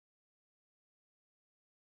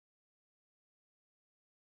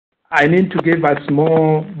I need to give us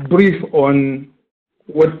more brief on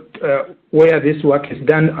where this work is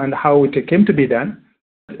done and how it came to be done.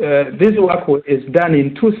 This work is done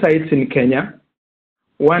in 2 sites in Kenya.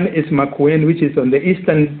 One is Makueni, which is on the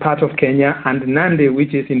eastern part of Kenya, and Nandi,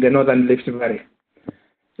 which is in the northern Rift Valley.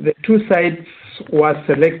 The 2 sites were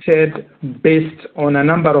selected based on a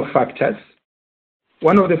number of factors.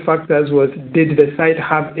 One of the factors was, did the site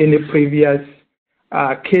have any previous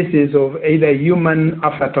cases of either human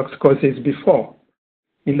aflatoxins before?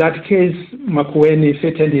 In that case, Makueni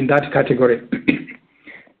fitted in that category.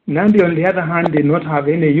 Nandi, on the other hand, did not have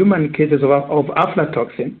any human cases of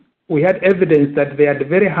aflatoxin. We had evidence that they had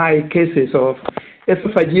very high cases of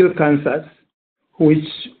esophageal cancers, which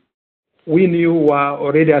we knew were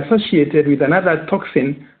already associated with another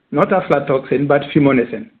toxin, not aflatoxin, but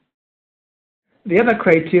fumonisin. The other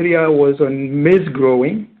criteria was on maize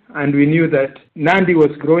growing, and we knew that Nandi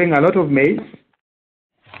was growing a lot of maize,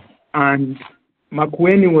 and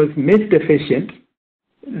Makueni was maize deficient,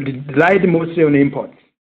 relied mostly on imports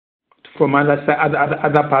from other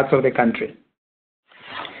parts of the country.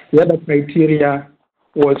 The other criteria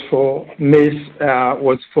was for maize,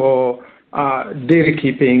 dairy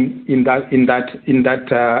keeping in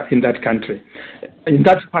that country, in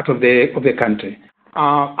that part of the country.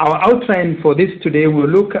 Our outline for this today will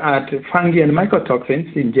look at fungi and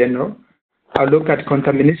mycotxins in general. I'll look at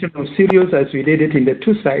contamination of cereals as we did it in the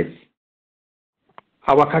 2 sites.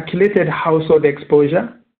 Our calculated household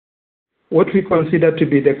exposure, what we consider to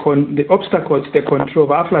be the obstacles to the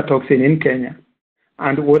control of aflatoxin in Kenya,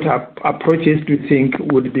 and what approaches do you think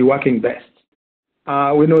would be working best.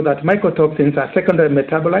 We know that mycotxins are secondary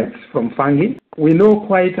metabolites from fungi. We know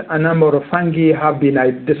quite a number of fungi have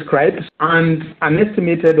been described, and an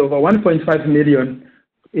estimated over 1.5 million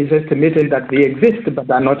is estimated that they exist but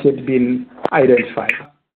are not yet been identified.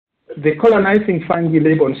 The colonizing fungi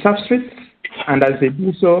live on substrates, and as they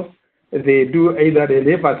do so, they do either they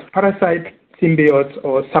live as parasites, symbiotes,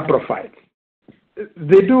 or saprophytes.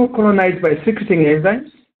 They do colonize by secreting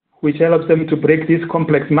enzymes, which helps them to break these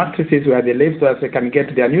complex matrices where they live so that they can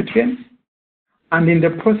get their nutrients. And in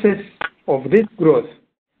the process of this growth,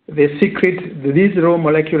 they secrete these raw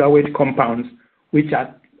molecular weight compounds, which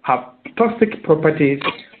have toxic properties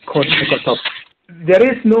called mycotoxins. There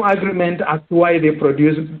is no agreement as to why they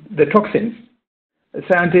produce the toxins.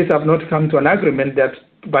 Scientists have not come to an agreement,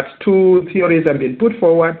 but 2 theories have been put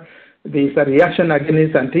forward. There's a reaction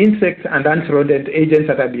against anti-insect and anti-rodent agents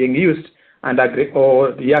that are being used,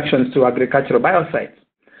 or reactions to agricultural biocides.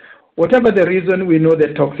 Whatever the reason, we know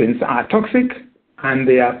the toxins are toxic and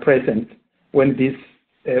they are present when these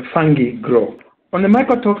fungi grow. On the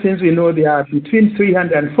mycotoxins, we know there are between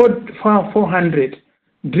 300 and 400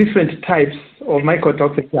 different types of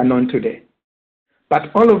mycotoxins are known today. But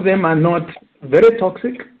all of them are not very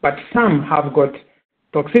toxic, but some have got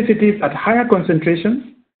toxicities at higher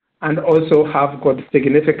concentrations and also have got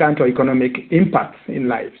significant or economic impacts in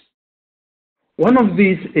lives. One of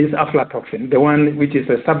these is aflatoxin, the one which is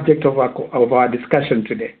the subject of our discussion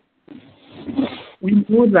today. We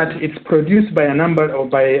know that it's produced by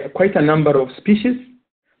quite a number of species,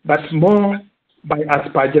 but more by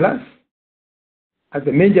aspergillus as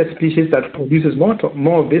the major species that produces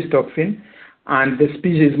more of this toxin, and the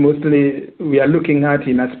species mostly we are looking at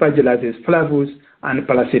in aspergillus is flavus and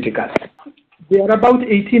parasiticus. There are about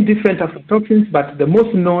 18 different aflatoxins, but the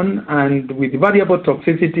most known and with variable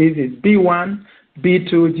toxicities is B1,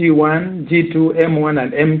 B2, G1, G2, M1,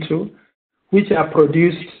 and M2, which are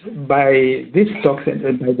produced by this toxin,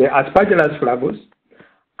 by the Aspergillus flavus.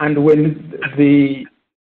 And when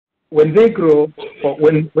they grow, or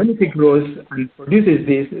when it grows and produces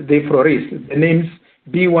this, they fluoresce. The names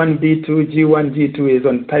B1, B2, G1, G2 is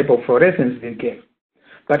on type of fluorescence they give.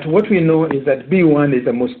 But what we know is that B1 is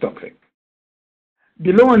the most toxic.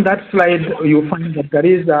 Below on that slide, you'll find that there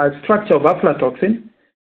is a structure of aflatoxin.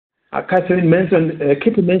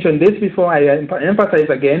 Kitty mentioned this before. I emphasize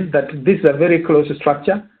again that this is a very close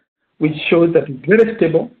structure, which shows that it's very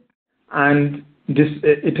stable and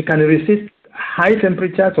it can resist high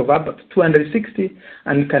temperatures of up to 260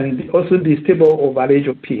 and can also be stable over range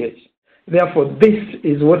of pH. Therefore, this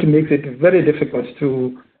is what makes it very difficult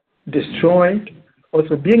to destroy.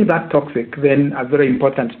 Also, being that toxic, then a very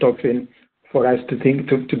important toxin for us to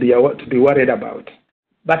be worried about.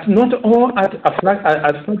 But not all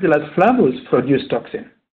Aspergillus flavus produce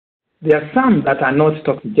toxin. There are some that are not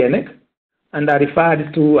toxigenic and are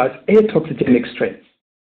referred to as atoxigenic strains.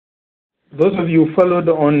 Those of you who followed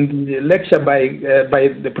on the lecture by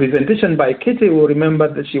the presentation by Kitty will remember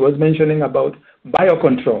that she was mentioning about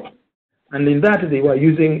biocontrol. And in that, they were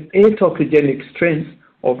using atoxigenic strains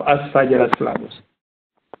of Aspergillus flavus.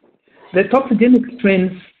 The toxigenic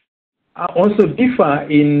strains also differ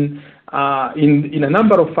in a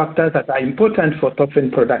number of factors that are important for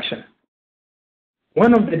toxin production.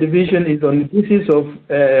 One of the divisions is on the basis of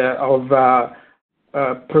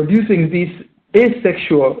producing these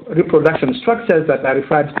asexual reproduction structures that are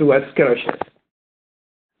referred to as sclerotians.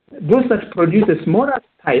 Those that produce a smaller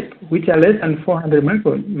type, which are less than 400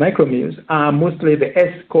 micrometres, are mostly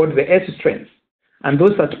called the S strains. And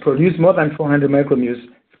those that produce more than 400 micrometres,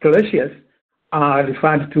 sclerotians, are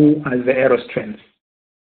referred to as the Eros strains.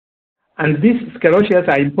 And these sclerotians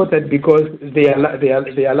are important because they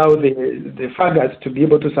allow the fungus to be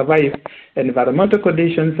able to survive environmental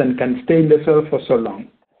conditions and can stay in the soil for so long.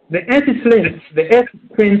 The S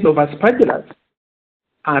strains of Aspergillus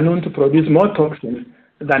are known to produce more toxins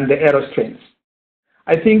than the Eros strains.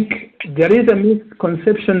 I think there is a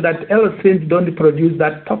misconception that Eros strains don't produce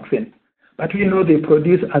that toxin, but we know they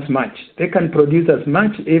produce as much. They can produce as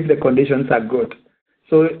much if the conditions are good.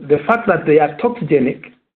 So the fact that they are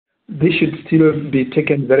toxigenic, they should still be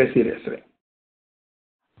taken very seriously.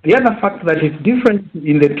 The other fact that is different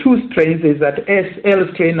in the two strains is that L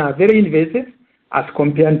strains are very invasive as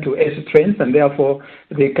compared to S strains, and therefore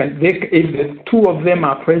if the two of them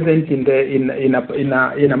are present in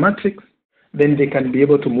a matrix, then they can be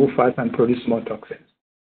able to move fast and produce more toxins.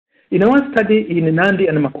 In our study in Nandi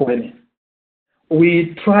and Makueni,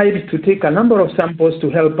 we tried to take a number of samples to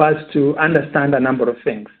help us to understand a number of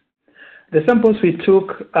things. The samples we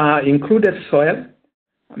took included soil,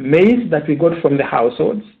 maize that we got from the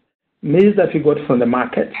households, maize that we got from the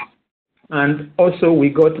market, and also we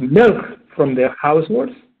got milk from the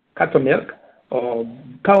households, cattle milk, or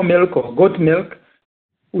cow milk, or goat milk.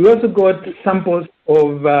 We also got samples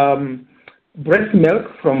of breast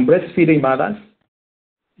milk from breastfeeding mothers,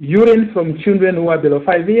 urine from children who are below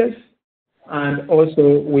 5 years, and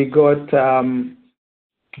also we got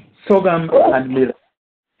sorghum and millet,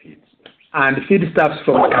 and feedstuffs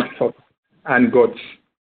from cattle and goats.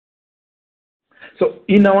 So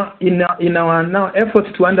in our now efforts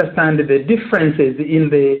to understand the differences in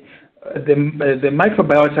the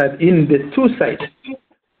microbiota in the two sites,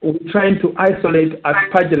 we're trying to isolate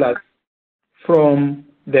Aspergillus from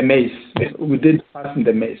the maize. We did pass in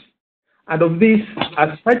the maize. And of these,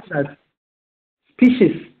 Aspergillus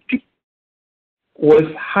species was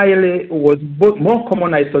more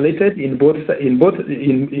common isolated in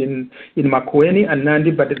Makueni and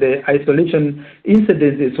Nandi, but the isolation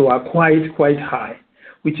incidences were quite high,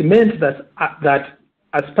 which meant that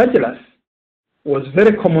Aspergillus was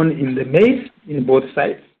very common in the maize in both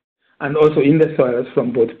sites and also in the soils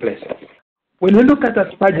from both places. When we look at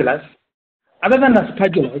Aspergillus, other than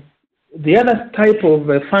Aspergillus, the other type of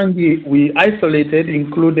fungi we isolated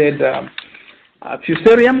included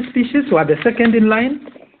Fusarium species, who are the second in line.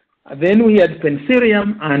 Then we had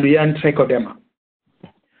Penserium and we had Trichoderma.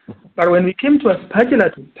 But when we came to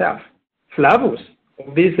Aspergillus itself, Flavus,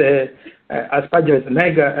 this Aspergillus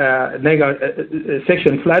niger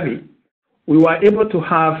section flavi, we were able to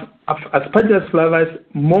have Aspergillus flavus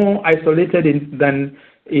more isolated than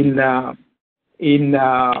in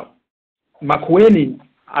Makueni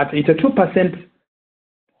at 82%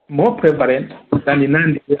 more prevalent than in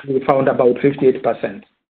Nandi, where we found about 58%.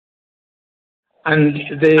 And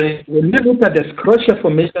when we looked at the sclerotia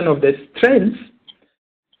formation of the strains,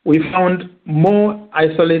 we found more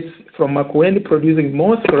isolates from Makueni producing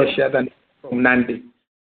more sclerotia than from Nandi.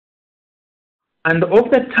 And of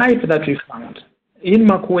the type that we found, in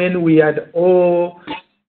Makueni we had all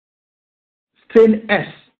strain S,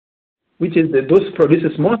 which is those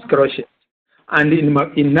produces more sclerotia. And in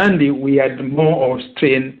Nandi we had more of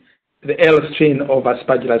the L strain of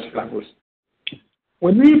Aspergillus flavus.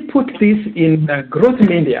 When we put this in growth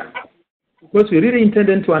media, because we really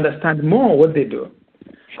intended to understand more what they do,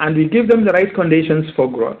 and we give them the right conditions for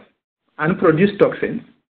growth and produce toxins,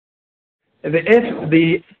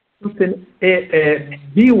 the toxin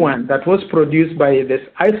B1 that was produced by this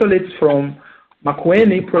isolates from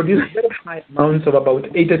Makueni produced very high amounts of about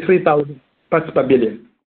 83,000 parts per billion.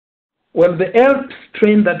 Well, the L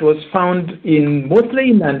strain that was found mostly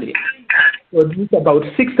in Nandi produced about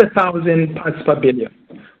 60,000 parts per billion.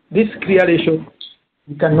 This clearly shows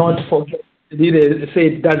you cannot forget, say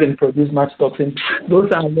it doesn't produce much toxin.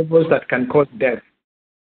 Those are levels that can cause death.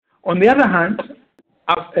 On the other hand,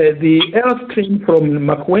 the L strain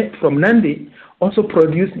from Nandi also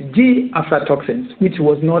produced G aflatoxins, which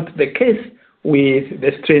was not the case with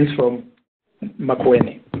the strains from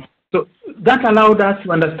Makueni. So that allowed us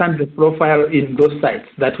to understand the profile in those sites,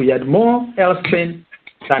 that we had more L strain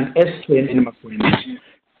than S strain in Makueni.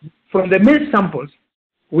 From the maize samples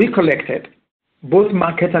we collected, both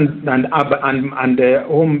market and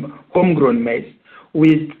homegrown maize,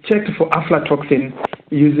 we checked for aflatoxin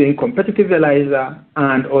using competitive ELISA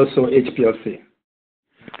and also HPLC.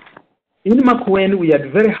 In Makueni, we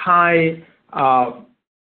had very high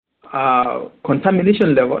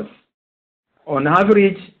contamination levels. On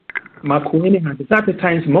average, Makueni had 30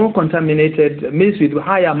 times more contaminated maize with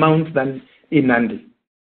higher amounts than in Nandi,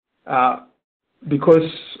 because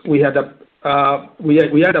we had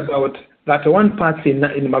about 31 parts in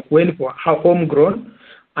Makueni for homegrown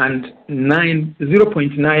and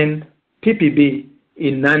 0.9 ppb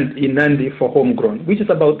in Nandi for homegrown, which is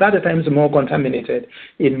about 30 times more contaminated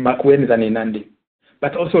in Makueni than in Nandi.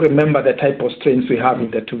 But also remember the type of strains we have in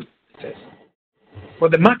the two states. For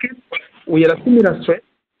the market, we had a similar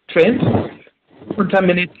trend,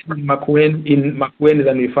 contaminated in Makueni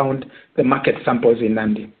than we found the market samples in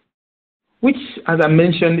Nandi, which, as I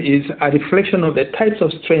mentioned, is a reflection of the types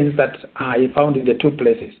of strains that are found in the two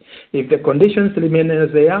places. If the conditions remain as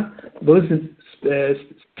they are, those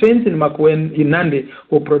strains in Makueni, in Nandi,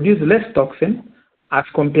 will produce less toxin as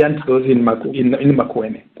compared to those in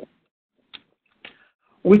Makueni.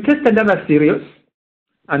 We tested other cereals,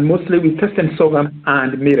 and mostly we tested sorghum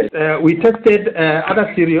and millet. We tested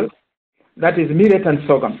other cereals, that is millet and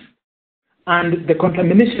sorghum. And the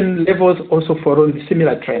contamination levels also followed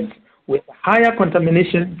similar trends, with higher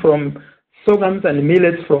contamination from sorghums and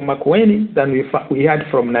millets from Makueni than we had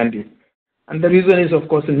from Nandi. And the reason is, of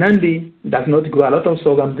course, Nandi does not grow a lot of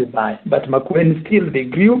sorghum to buy, but Makueni still they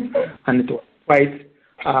grew, and it was quite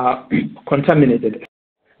contaminated.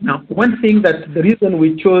 Now, one thing that the reason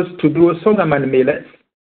we chose to do sorghum and millet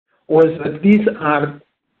was that these are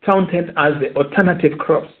counted as the alternative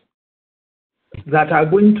crops that are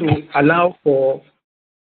going to allow for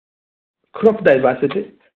crop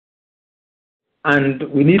diversity, and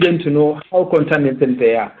we need them to know how contaminated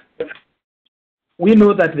they are. We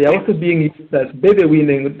know that they are also being used as baby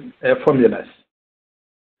weaning formulas.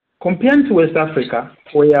 Compared to West Africa,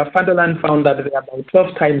 where Federland found that they are about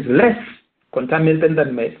 12 times less contaminated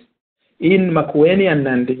than maize, in Makueni and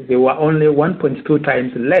Nandi, they were only 1.2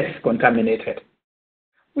 times less contaminated,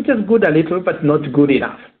 which is good a little, but not good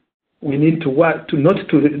enough. We need to work to not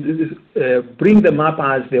to bring them up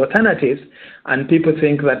as the alternatives, and people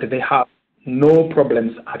think that they have no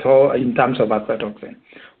problems at all in terms of aflatoxin.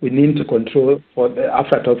 We need to control for the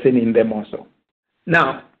aflatoxin in them also.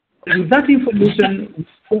 Now, with that information,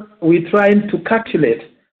 we're trying to calculate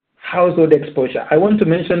household exposure. I want to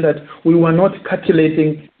mention that we were not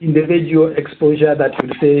calculating individual exposure that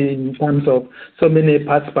would say in terms of so many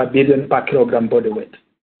parts per billion per kilogram body weight.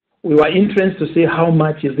 We were interested to see how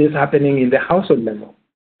much is this happening in the household level.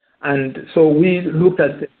 And so we looked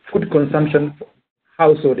at the food consumption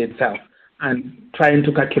household itself and trying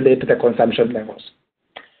to calculate the consumption levels.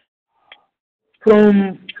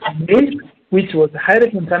 From maize, which was highly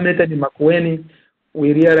contaminated in Makueni,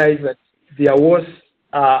 we realized that there was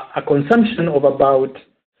a consumption of about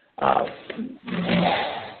an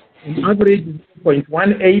average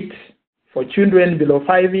 0.18 for children below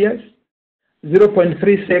 5 years,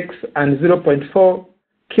 0.36 and 0.4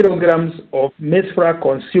 kilograms of maize flour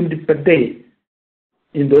consumed per day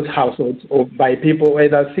in those households or by people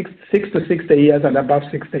either 6 to 60 years and above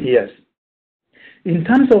 60 years. In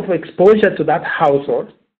terms of exposure to that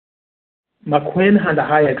household, Makueni had a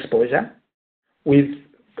high exposure, with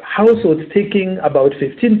households taking about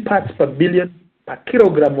 15 parts per billion per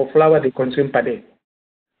kilogram of flour they consume per day.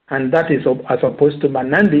 And that is as opposed to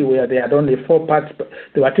Nandi, where they had only 4 parts,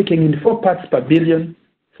 they were taking in 4 parts per billion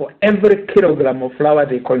for every kilogram of flour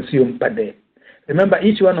they consume per day. Remember,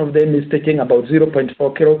 each one of them is taking about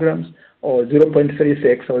 0.4 kilograms or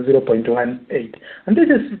 0.36 or 0.18. And this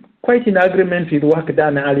is quite in agreement with work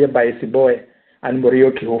done earlier by Siboe and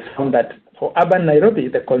Morioki, who found that for urban Nairobi,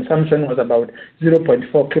 the consumption was about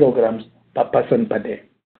 0.4 kilograms per person per day.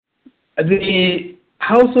 The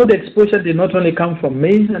household exposure did not only come from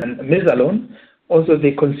maize and maize alone, also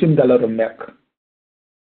they consumed a lot of milk.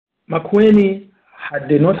 Makueni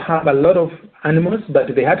did not have a lot of animals,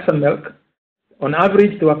 but they had some milk. On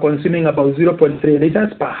average, they were consuming about 0.3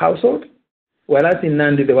 liters per household, whereas in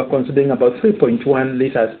Nandi, they were consuming about 3.1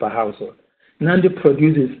 liters per household. Nandi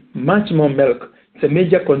produces much more milk. It's a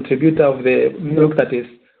major contributor of the milk that is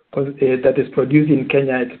produced in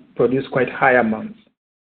Kenya. It produces quite high amounts.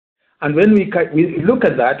 And when we look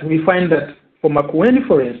at that, we find that for Makueni,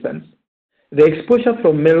 for instance, the exposure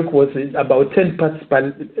from milk was about 10 parts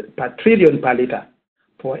per trillion per liter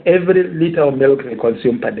for every liter of milk they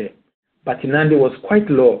consume per day. But in Nandi was quite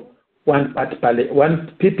low, 1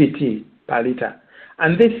 ppt per liter.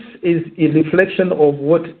 And this is a reflection of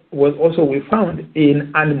what was also we found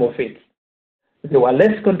in animal feeds. They were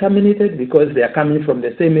less contaminated because they are coming from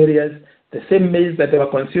the same areas, the same maize that they were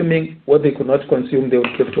consuming. What they could not consume, they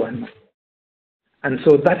would give to animals. And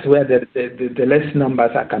so that's where the less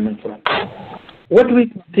numbers are coming from. What we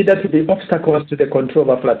consider to be obstacles to the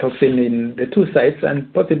control of aflatoxin in the two sites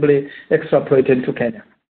and possibly extrapolated to Kenya.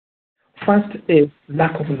 First is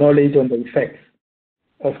lack of knowledge on the effects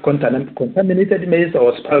of contaminated maize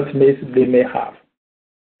or spoiled maize they may have.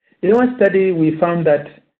 In one study, we found that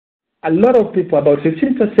a lot of people, about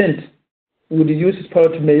 15%, would use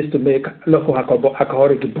spoiled maize to make local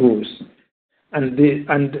alcoholic brews. And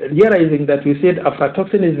realizing that we said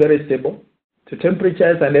aflatoxin is very stable to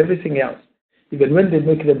temperatures and everything else. Even when they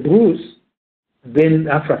make the brews, then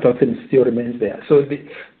aflatoxin still remains there. So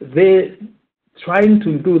they trying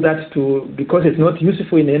to do that because it's not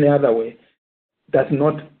useful in any other way, does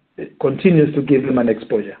not continues to give them an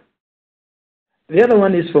exposure. The other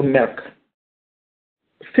one is from milk.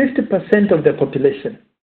 50% of the population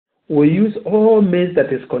will use all maize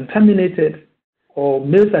that is contaminated or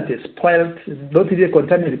maize that is spoiled, not even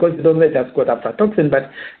contaminated because they don't know it has got aflatoxin, but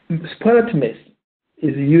spoiled maize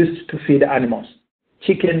is used to feed animals,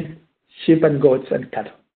 chicken, sheep and goats and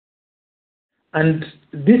cattle. And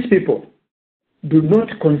these people do not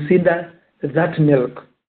consider that milk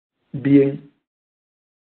being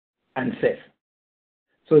unsafe.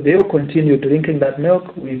 So they will continue drinking that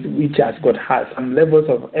milk, which has some levels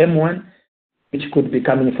of M1, which could be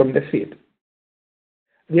coming from the feed.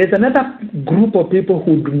 There's another group of people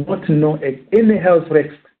who do not know any health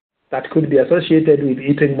risks that could be associated with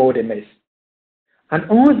eating moldy maize. And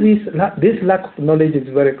all this lack of knowledge is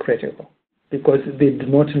very critical because they do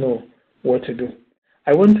not know what to do.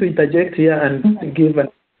 I want to interject here and give a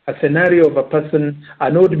scenario of a person,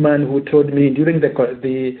 an old man who told me during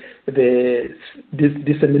the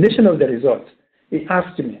dissemination of the results, he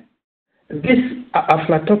asked me, this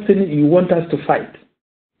aflatoxin you want us to fight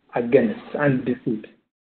against and defeat,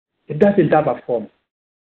 it doesn't have a form.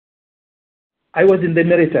 I was in the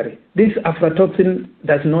military. This aflatoxin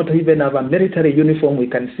does not even have a military uniform we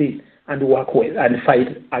can see and work with and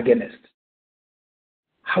fight against.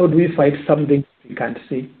 How do we fight something we can't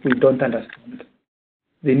see, we don't understand?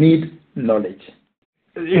 They need knowledge.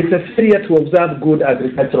 It's a failure to observe good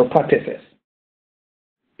agricultural practices.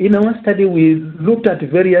 In our study, we looked at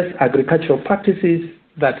various agricultural practices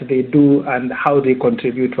that they do and how they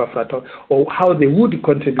contribute to aflatoxin, or how they would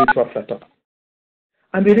contribute to aflatoxin.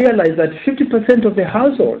 And we realized that 50% of the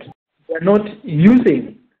households were not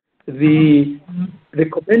using the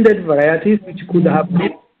recommended varieties which could have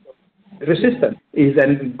been resistant. Is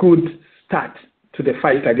a good start to the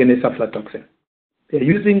fight against aflatoxin. They're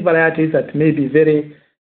using varieties that may be very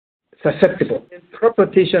susceptible. Crop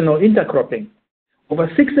rotation or intercropping, over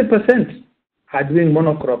 60% are doing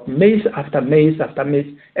monocrop, maize after maize after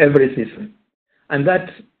maize every season. And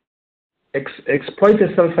that exploits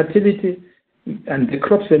the self-fertility, and the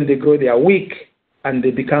crops, when they grow, they are weak and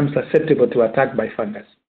they become susceptible to attack by fungus.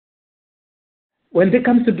 When it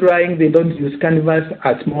comes to drying, they don't use canvas,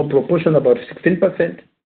 a small proportion, about 16%.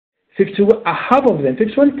 Half of them,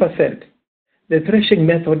 51%, the threshing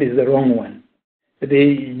method is the wrong one.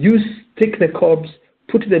 They take the cobs,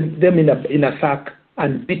 put them in a sack,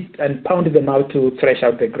 and beat and pound them out to thresh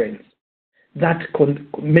out the grains. That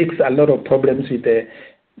makes a lot of problems with the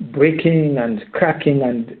breaking and cracking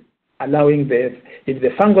and allowing if the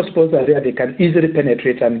fungus spores are there, they can easily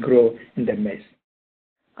penetrate and grow in the maize.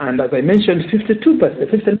 And as I mentioned,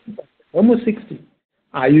 52%, almost 60%,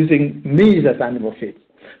 are using maize as animal feed.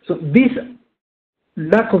 So this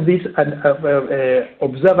lack of this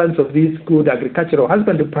observance of these good agricultural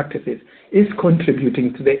husbandry practices is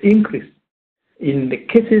contributing to the increase in the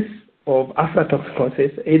cases of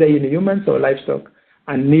aflatoxinosis, either in humans or livestock,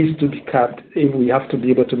 and needs to be curbed if we have to be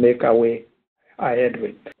able to make our way ahead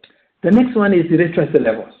with. The next one is literacy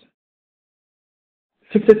levels.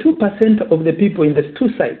 52% of the people in the two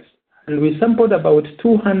sites, and we sampled about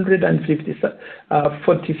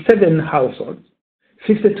 247 households,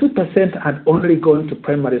 52% had only gone to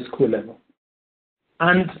primary school level.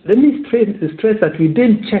 And let me stress that we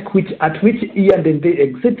didn't check at which year did they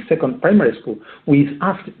exit primary school. We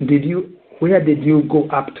asked, where did you go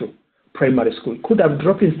up to primary school? Could have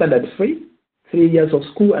dropped in standard 3 years of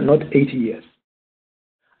school and not 8 years.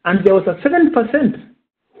 And there was a 7%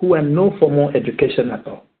 who had no formal education at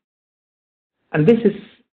all. And this is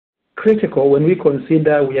critical when we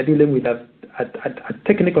consider we are dealing with a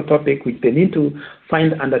technical topic which they need to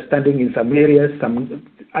find understanding in some areas, some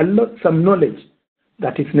knowledge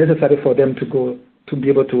that is necessary for them to be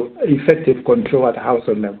able to effective control at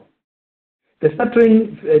household level. The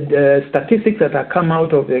statistics that have come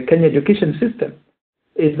out of the Kenya education system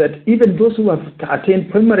is that even those who have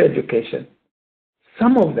attained primary education,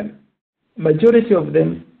 some of them, majority of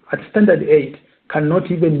them at standard 8,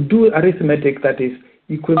 cannot even do arithmetic that is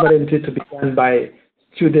equivalent to be done by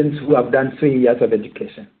students who have done 3 years of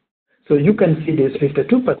education. So you can see this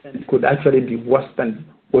 52% could actually be worse than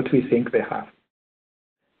what we think they have.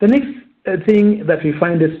 The next thing that we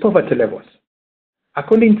find is poverty levels.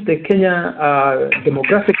 According to the Kenya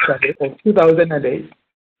demographic survey of 2008,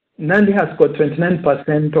 Nandi has got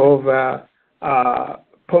 29% of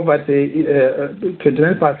poverty,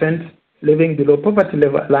 29% living below poverty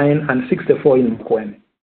level line and 64 in Mkweni.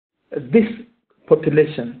 This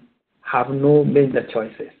population have no major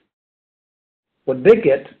choices. What they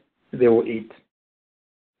get, they will eat.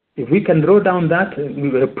 If we can draw down that, we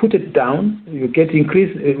will put it down, we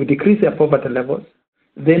decrease their poverty levels,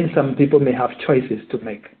 then some people may have choices to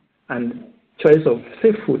make. And choice of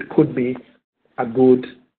safe food could be a good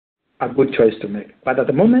choice to make. But at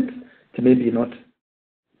the moment, it may be not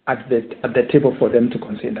at the table for them to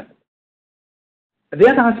consider. The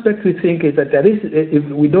other aspect we think is that if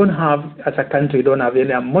we don't have, as a country, we don't have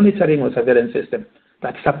any monitoring or surveillance system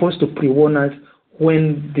that's supposed to pre-warn us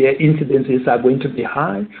when their incidences are going to be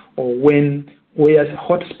high or where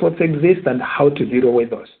hotspots exist and how to deal with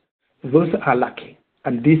those. Those are lacking.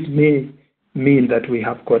 And this may mean that we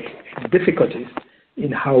have got difficulties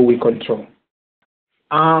in how we control.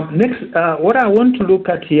 Next, what I want to look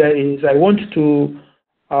at here is I want to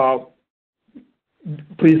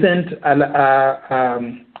present a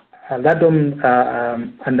random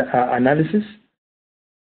analysis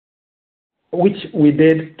which we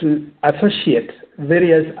did to associate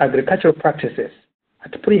various agricultural practices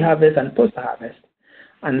at pre-harvest and post-harvest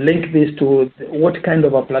and link this to what kind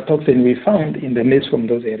of aflatoxin we found in the maize from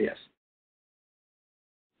those areas.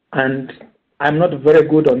 And I'm not very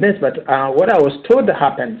good on this, but what I was told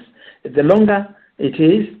happens, the longer it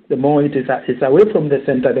is, the more it is it's away from the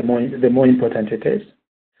center, the more important it is.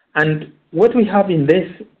 And what we have in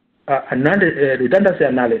this redundancy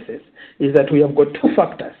analysis is that we have got two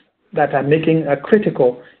factors that are making a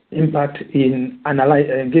critical impact in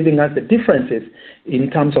giving us the differences in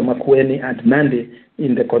terms of Mkweni and Nandi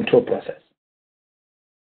in the control process.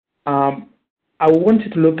 I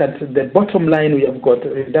wanted to look at the bottom line. We have got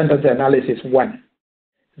redundancy analysis 1.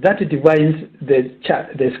 That divides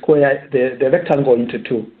the rectangle into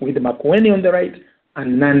 2, with Mkweni on the right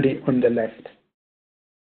and Nandi on the left.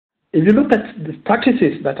 If you look at the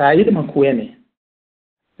practices that are in Mkweni,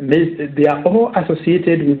 they are all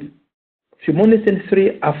associated with fumonisin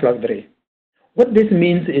 3, afla3. What this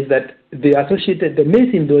means is that they associated the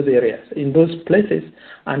maize in those areas, in those places,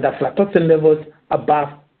 and aflatoxin levels above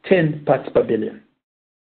 10 parts per billion,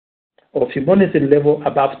 or fumonisin level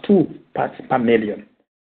above 2 parts per million.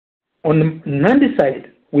 On Nandi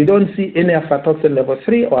side, we don't see any aflatoxin level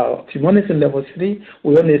 3 or fumonisin level 3.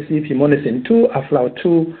 We only see fumonisin 2,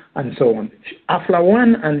 afla2, and so on.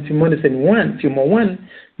 Afla1 and fumonisin 1, fumo1,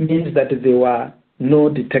 means that there were no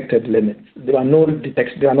detected limits. They are not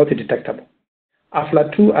detectable.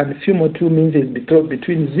 Afla2 and fumo2 means it's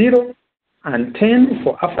between 0 and 10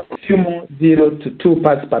 for fumo, 0 to 2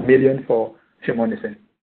 parts per million for fumonisin.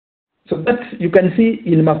 So that you can see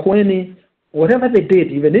in Mkweni, whatever they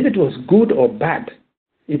did, even if it was good or bad,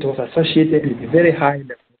 it was associated with a very high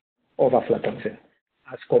level of aflatoxin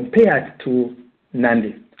as compared to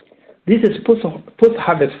Nandi. This is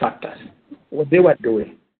post-harvest factors, what they were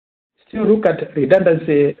doing. Still look at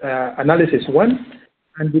redundancy analysis 1,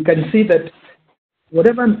 and you can see that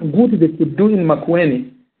whatever good they could do in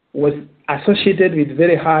Mkweni was associated with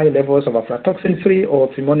very high levels of aflatoxin 3 or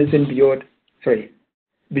fumonisin beyond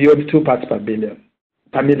 2 parts per million.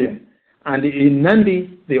 And in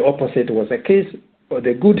Nandi, the opposite was the case. Or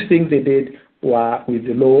the good things they did were with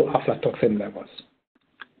the low aflatoxin levels.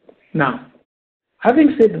 Now,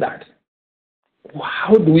 having said that,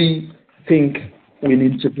 how do we think we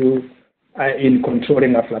need to do in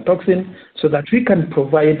controlling aflatoxin so that we can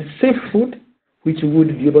provide safe food which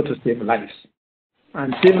would be able to save lives?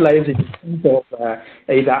 And save lives in terms of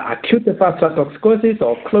either acute aflatoxicosis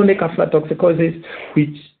or chronic aflatoxicosis,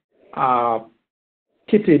 which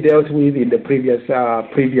Kitty dealt with in the previous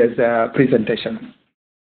presentation.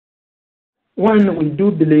 One, we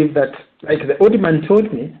do believe that, like the old man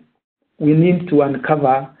told me, we need to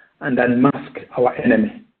uncover and unmask our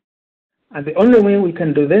enemy. And the only way we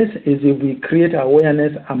can do this is if we create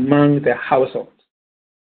awareness among the households.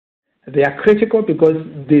 They are critical because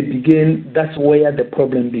that's where the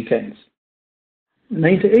problem begins.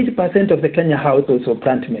 98% of the Kenya households will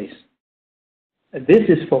plant maize. This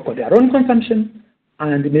is for their own consumption,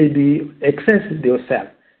 and maybe excess they'll sell.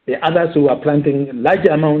 The others who are planting large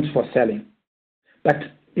amounts for selling. But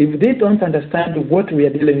if they don't understand what we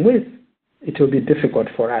are dealing with, it will be difficult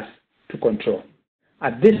for us to control.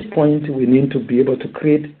 At this point, we need to be able to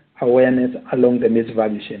create awareness along the maize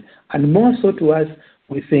value chain. And more so to us,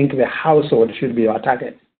 we think the household should be our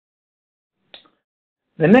target.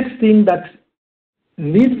 The next thing that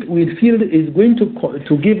we feel is going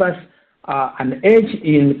to give us an edge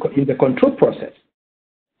in the control process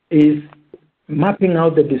is mapping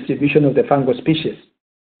out the distribution of the fungal species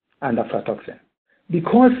and aflatoxin.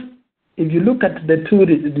 Because if you look at the two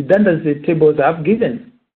redundancy tables I've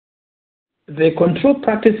given, the control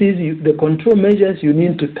practices, the control measures you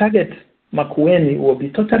need to target Makueni will be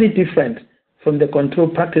totally different from the control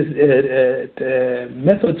practice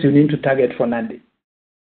methods you need to target for Nandi.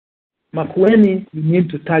 Makueni, you need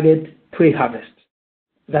to target pre-harvest.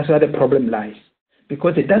 That's where the problem lies.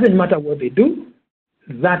 Because it doesn't matter what they do,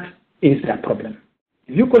 that is their problem.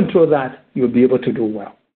 If you control that, you'll be able to do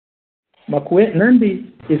well.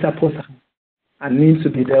 Nandi is a post and needs to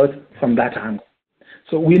be dealt from that angle.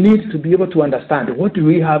 So we need to be able to understand what do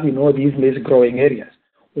we have in all these maize growing areas?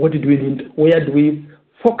 What do we need? Where do we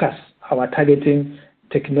focus our targeting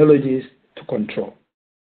technologies to control?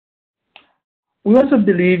 We also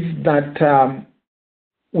believe that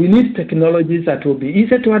we need technologies that will be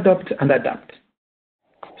easier to adopt and adapt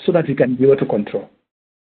so that we can be able to control.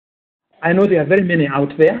 I know there are very many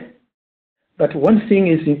out there, but one thing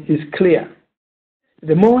is clear.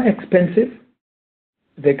 The more expensive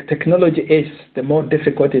the technology is, the more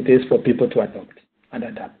difficult it is for people to adopt and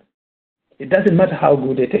adapt. It doesn't matter how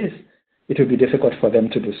good it is, it will be difficult for them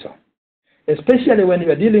to do so. Especially when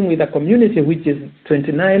you are dealing with a community which is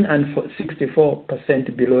 29 and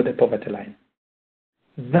 64% below the poverty line.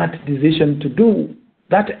 That decision to do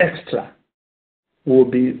that extra will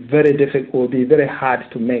be very difficult, will be very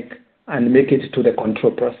hard to make and make it to the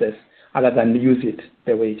control process other than use it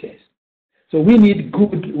the way it is. So we need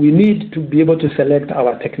to be able to select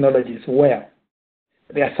our technologies well.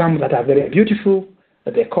 There are some that are very beautiful,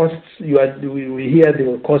 but the costs, we hear they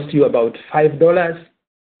will cost you about $5.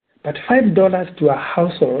 But $5 to a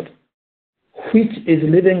household which is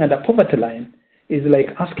living at a poverty line is like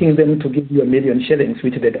asking them to give you 1 million shillings,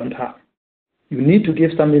 which they don't have. You need to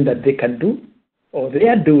give something that they can do or they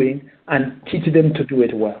are doing and teach them to do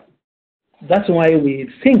it well. That's why we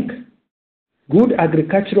think good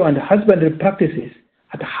agricultural and husbandry practices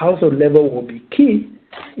at a household level will be key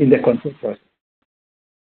in the control process.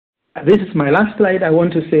 This is my last slide. I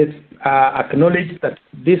want to say, acknowledge that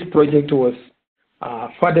this project was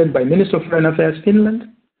funded by Ministry of Foreign Affairs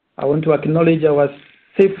Finland. I want to acknowledge our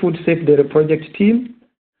Safe Food, Safe Dairy project team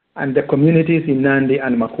and the communities in Nandi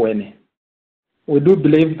and Makueni. We do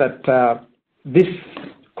believe that this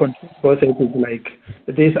control process is like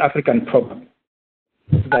this African problem,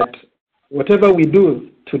 that whatever we do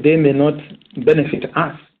today may not benefit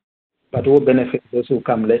us, but will benefit those who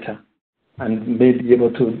come later and may be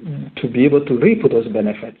able to reap those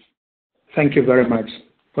benefits. Thank you very much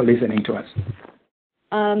for listening to us.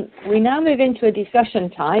 We now move into a discussion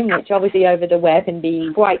time, which obviously over the web can be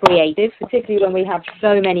quite creative, particularly when we have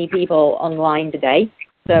so many people online today.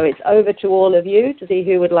 So it's over to all of you to see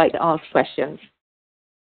who would like to ask questions.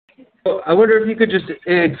 Well, I wonder if you could just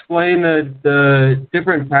explain the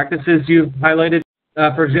different practices you've highlighted.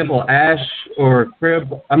 For example, ash or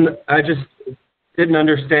crib. I just didn't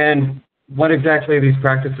understand what exactly these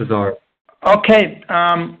practices are. Okay.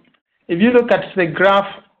 If you look at the graph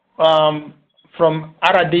from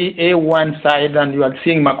RDA1 side and you are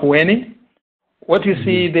seeing Makueni, what you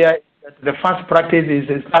see there is that the first practice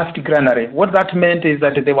is first granary. What that meant is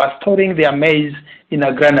that they were storing their maize in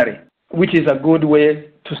a granary, which is a good way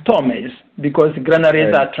to store maize because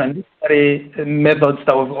granaries are transitory methods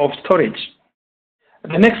of storage.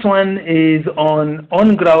 The next one is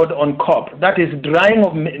on ground on cob. That is drying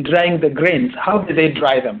the grains. How do they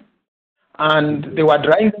dry them? And they were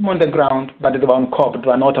drying them on the ground, but they were on cob. They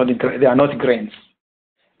are not grains.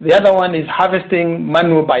 The other one is harvesting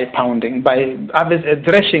manual by pounding, by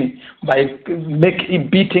threshing, by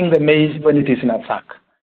beating the maize when it is in a sack.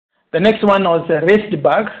 The next one was a raised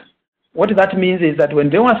bag. What that means is that when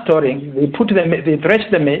they were storing, they thresh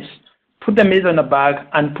the maize, put the maize on a bag,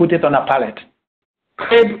 and put it on a pallet.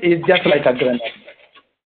 Crib is just like a granary.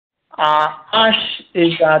 Ash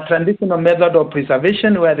is a traditional method of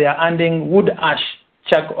preservation where they are adding wood ash.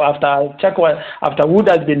 After wood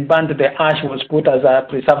has been burnt, the ash was put as a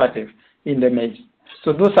preservative in the maize.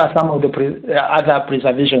 So those are some of the other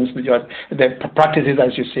preservations, the practices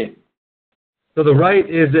as you see. So the right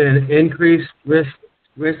is an increased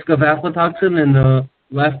risk of aflatoxin, and the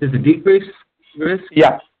left is a decreased risk?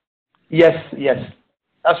 Yeah. Yes.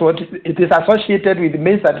 That's what it is associated with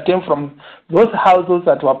maize that came from those households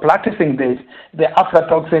that were practicing this. The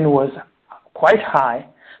aflatoxin was quite high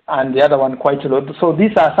and the other one quite low. So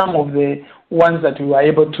these are some of the ones that we were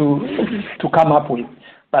able to come up with.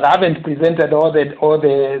 But I haven't presented all the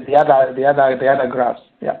other graphs.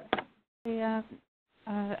 Yeah.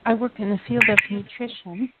 I work in the field of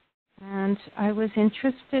nutrition, and I was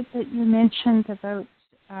interested that you mentioned about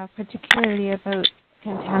particularly about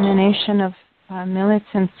contamination of millets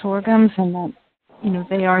and sorghums, and that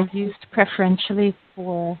they are used preferentially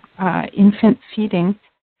for infant feeding.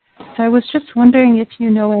 So I was just wondering if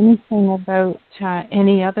you know anything about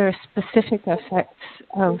any other specific effects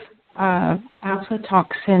of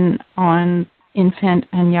aflatoxin on infant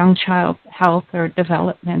and young child health or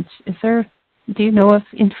development. Do you know of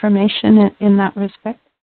information in that respect?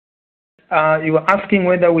 You were asking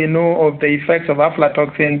whether we know of the effects of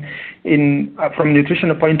aflatoxin from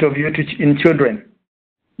nutritional point of view in children.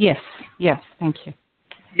 Yes, thank you.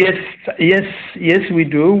 Yes, we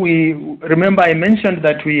do. We remember I mentioned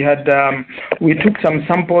that we took some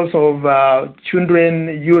samples of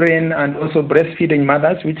children urine and also breastfeeding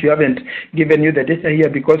mothers, which we haven't given you the data here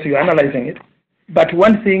because we are analyzing it. But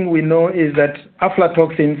one thing we know is that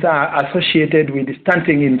aflatoxins are associated with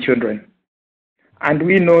stunting in children. And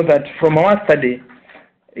we know that from our study,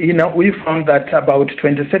 we found that about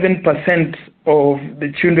 27% of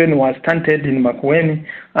the children were stunted in Makueni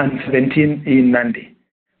and 17% in Nandi.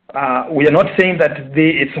 We are not saying that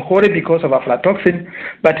it's wholly because of aflatoxin,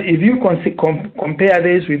 but if you compare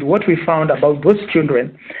this with what we found about those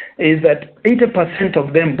children, is that 80%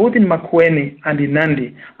 of them, both in Makueni and in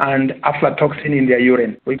Nandi, and aflatoxin in their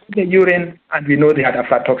urine. We got the urine and we know they had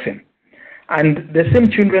aflatoxin. And the same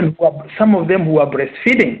children, some of them who are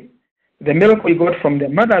breastfeeding, the milk we got from their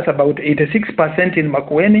mothers, about 86% in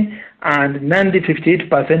Makueni, and Nandi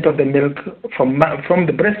 58% of the milk from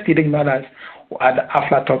the breastfeeding mothers had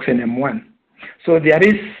aflatoxin M1. So there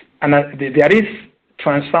is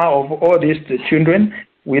transfer of all this to children.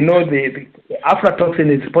 We know the aflatoxin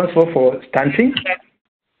is responsible for stunting.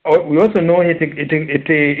 We also know it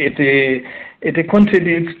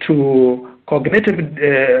contributes to cognitive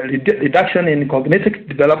reduction in cognitive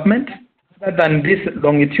development. Other than this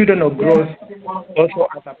longitudinal growth, also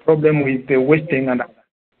has a problem with the wasting and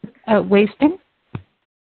wasting.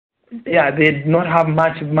 Yeah, they do not have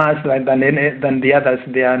much mass than the others.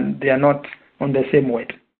 They are not on the same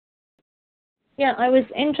weight. Yeah, I was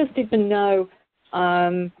interested to know.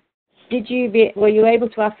 Were you able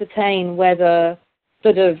to ascertain whether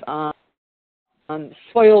sort of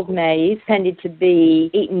spoiled maize tended to be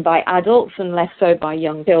eaten by adults and less so by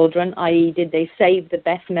young children, i.e. did they save the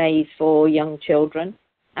best maize for young children?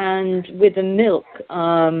 And with the milk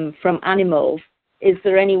from animals, is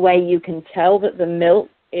there any way you can tell that the milk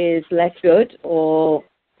is less good, or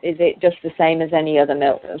is it just the same as any other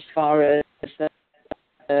milk as far as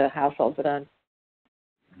the household concerned?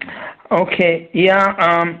 Okay, yeah,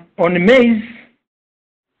 on maize,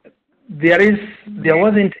 there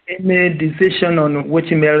wasn't any decision on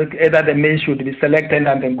which milk, either the maize should be selected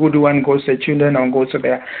and the good one goes to the children or goes to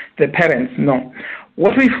the parents. No.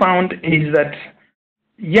 What we found is that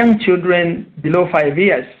young children below 5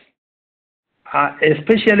 years,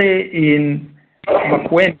 especially in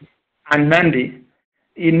Makueni and Nandi,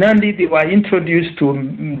 in Nandi they were introduced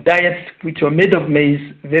to diets which were made of maize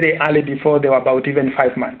very early, before they were about even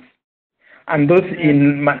 5 months. And those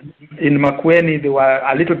in Makueni, they were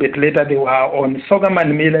a little bit later, they were on sorghum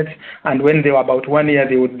and millet, and when they were about 1 year,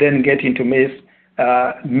 they would then get into maize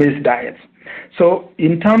diets. So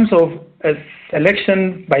in terms of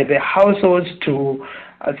selection by the households to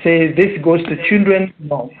say this goes to children,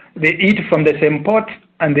 no. They eat from the same pot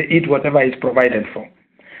and they eat whatever is provided for.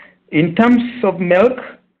 In terms of milk,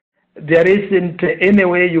 there isn't any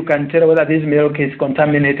way you can tell whether this milk is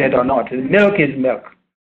contaminated or not. Milk is milk.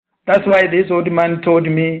 That's why this old man told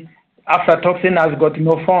me aflatoxin has got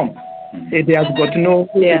no form. It has got no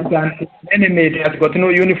enemy. It has got no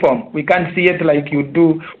uniform. We can't see it like you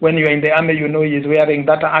do when you're in the army. You know he's wearing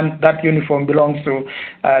that, and that uniform belongs to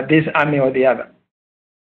this army or the other.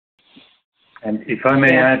 And if I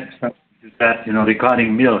may add something to that,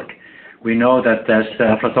 regarding milk, we know that as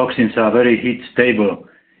aflatoxins are very heat stable,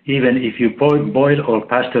 even if you boil or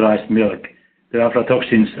pasteurize milk, the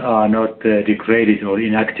aflatoxins are not degraded or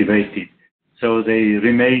inactivated. So they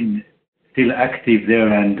remain still active there,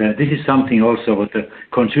 and this is something also what the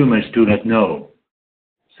consumers do not know.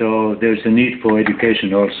 So there's a need for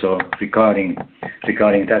education also regarding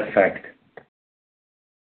that fact.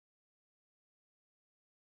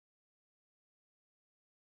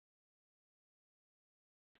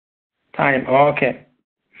 Time, okay.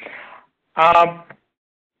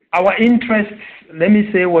 our interest, let me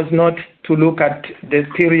say, was not to look at the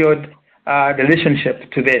period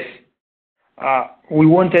relationship to this. We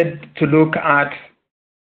wanted to look at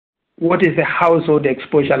what is the household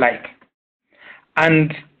exposure like.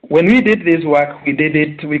 And when we did this work,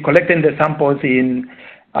 we collected the samples in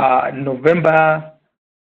November,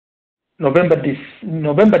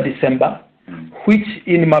 December, which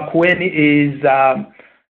in Makueni is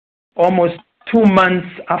almost 2 months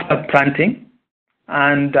after planting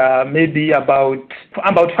and maybe about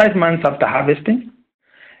 5 months after harvesting.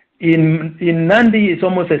 In Nandi, it's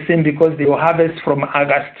almost the same because they will harvest from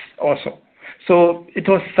August also. So it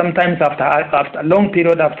was sometimes after a long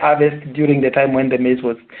period after harvest during the time when the maize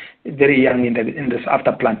was very young in this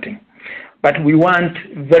after planting. But we weren't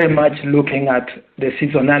very much looking at the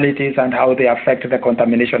seasonalities and how they affect the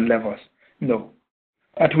contamination levels. No.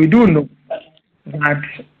 But we do know that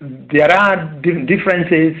there are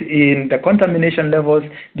differences in the contamination levels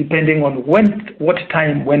depending on what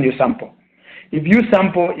time when you sample. If you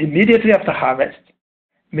sample immediately after harvest,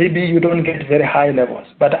 maybe you don't get very high levels.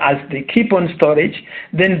 But as they keep on storage,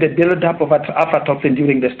 then the buildup of aflatoxin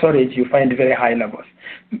during the storage, you find very high levels.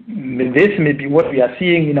 This may be what we are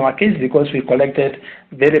seeing in our case because we collected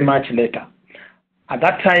very much later. At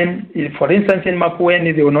that time, for instance, in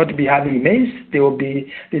Makueni, they will not be having maize. They will be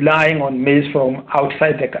relying on maize from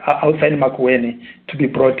outside Makueni to be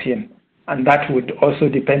brought in. And that would also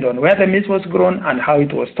depend on where the maize was grown and how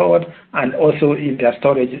it was stored, and also in their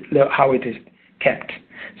storage, how it is kept.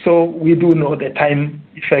 So we do know the time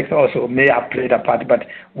effect also may have played a part, but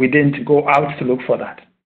we didn't go out to look for that.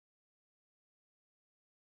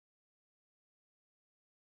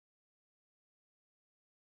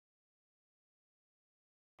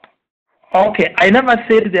 Okay, I never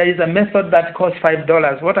said there is a method that costs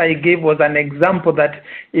 $5. What I gave was an example that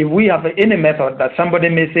if we have any method that somebody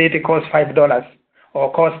may say it costs $5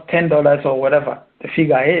 or costs $10 or whatever the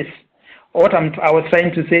figure is, what I was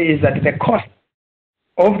trying to say is that the cost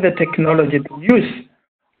of the technology to use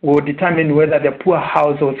will determine whether the poor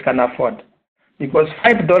households can afford. Because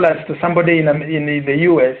 $5 to somebody in the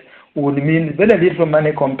US would mean very little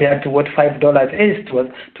money compared to what $5 is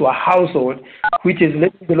to a household which is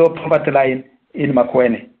little below poverty line in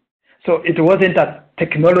Makueni. So it wasn't a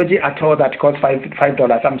technology at all that cost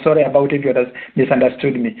 $5. I'm sorry about if you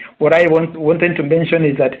misunderstood me. What I wanted to mention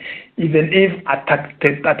is that even if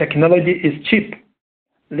a technology is cheap,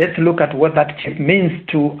 let's look at what that chip means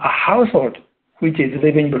to a household which is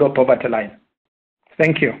living below poverty line.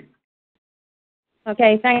 Thank you.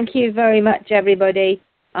 Okay, thank you very much, everybody.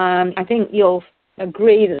 I think you'll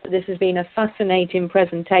agree that this has been a fascinating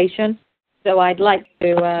presentation. So I'd like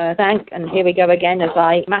to thank, and here we go again as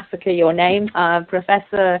I massacre your names,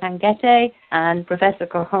 Professor Kang'ethe and Professor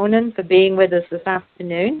Kohonen for being with us this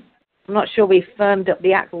afternoon. I'm not sure we've firmed up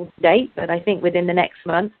the actual date, but I think within the next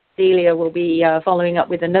month, Delia will be following up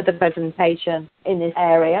with another presentation in this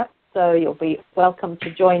area. So you'll be welcome to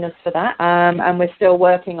join us for that. And we're still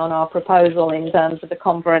working on our proposal in terms of the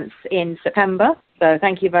conference in September. So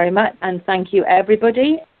thank you very much, and thank you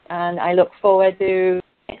everybody. And I look forward to the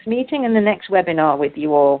next meeting and the next webinar with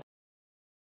you all.